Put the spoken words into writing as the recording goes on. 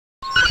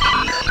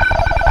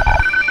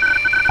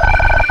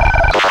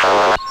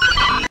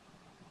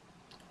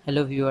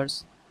Hello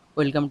viewers,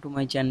 welcome to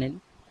my channel.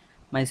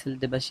 Myself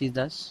Debashish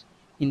Das.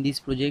 In this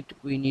project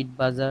we need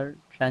buzzer,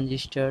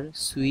 transistor,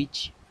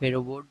 switch,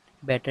 ferroboard,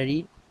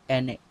 battery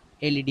and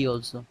LED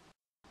also.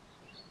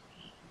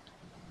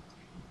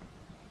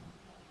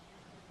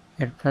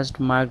 At first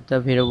mark the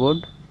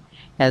ferroboard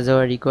as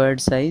our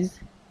required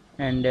size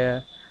and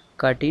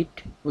cut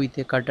it with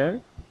a cutter.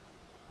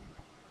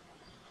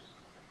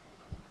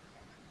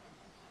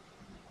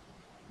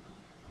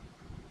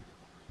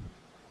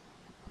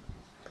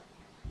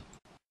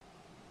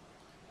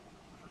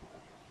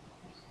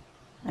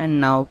 And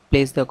now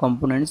place the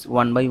components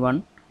one by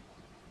one.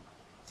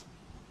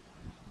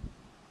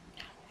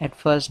 At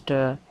first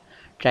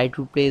try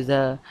to place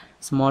the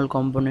small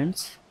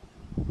components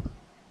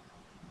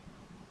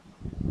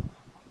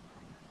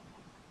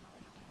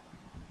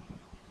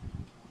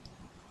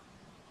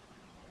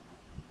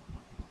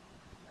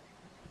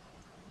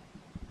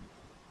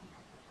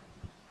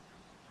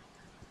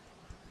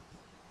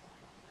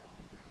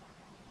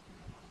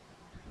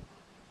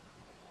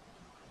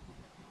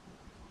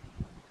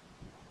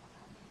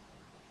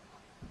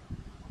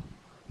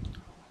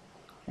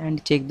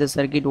and check the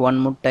circuit one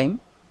more time,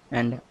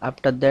 and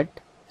after that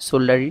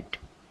solder it.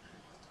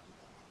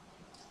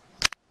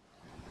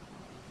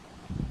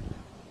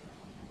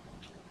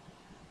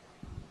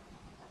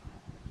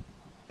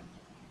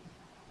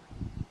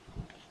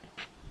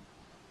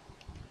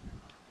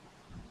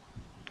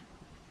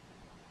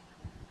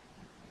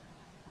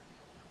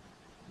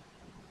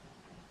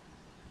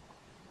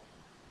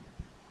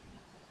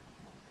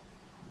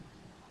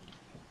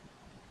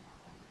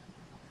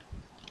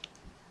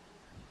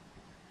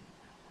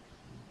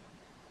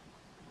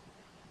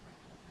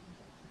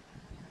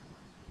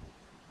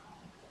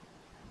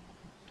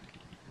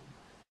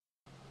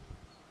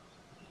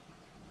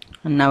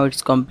 And now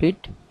it's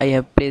complete. I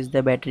have placed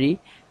the battery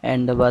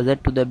and the buzzer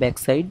to the back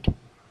side.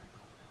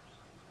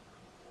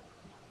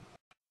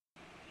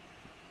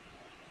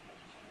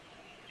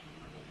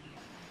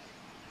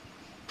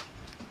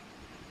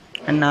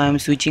 And now I'm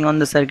switching on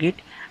the circuit.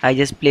 I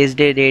just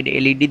placed a red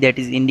LED that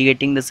is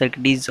indicating the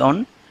circuit is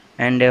on,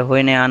 and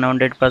when an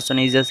unwanted person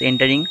is just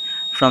entering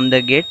from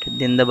the gate,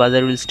 then the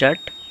buzzer will start.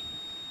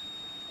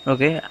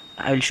 Okay,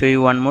 I will show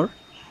you one more.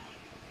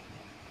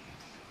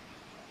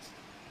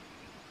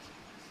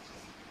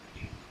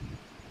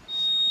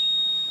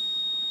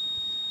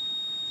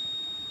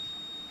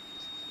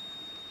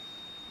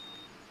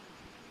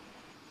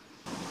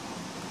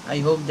 I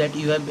hope that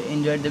you have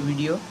enjoyed the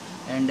video,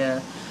 and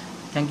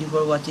thank you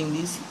for watching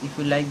this. If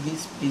you like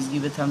this, please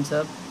give a thumbs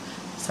up,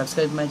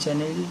 subscribe my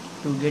channel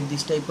to get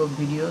this type of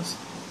videos,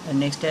 and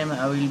next time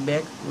I will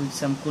back with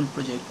some cool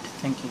project.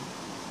 Thank you.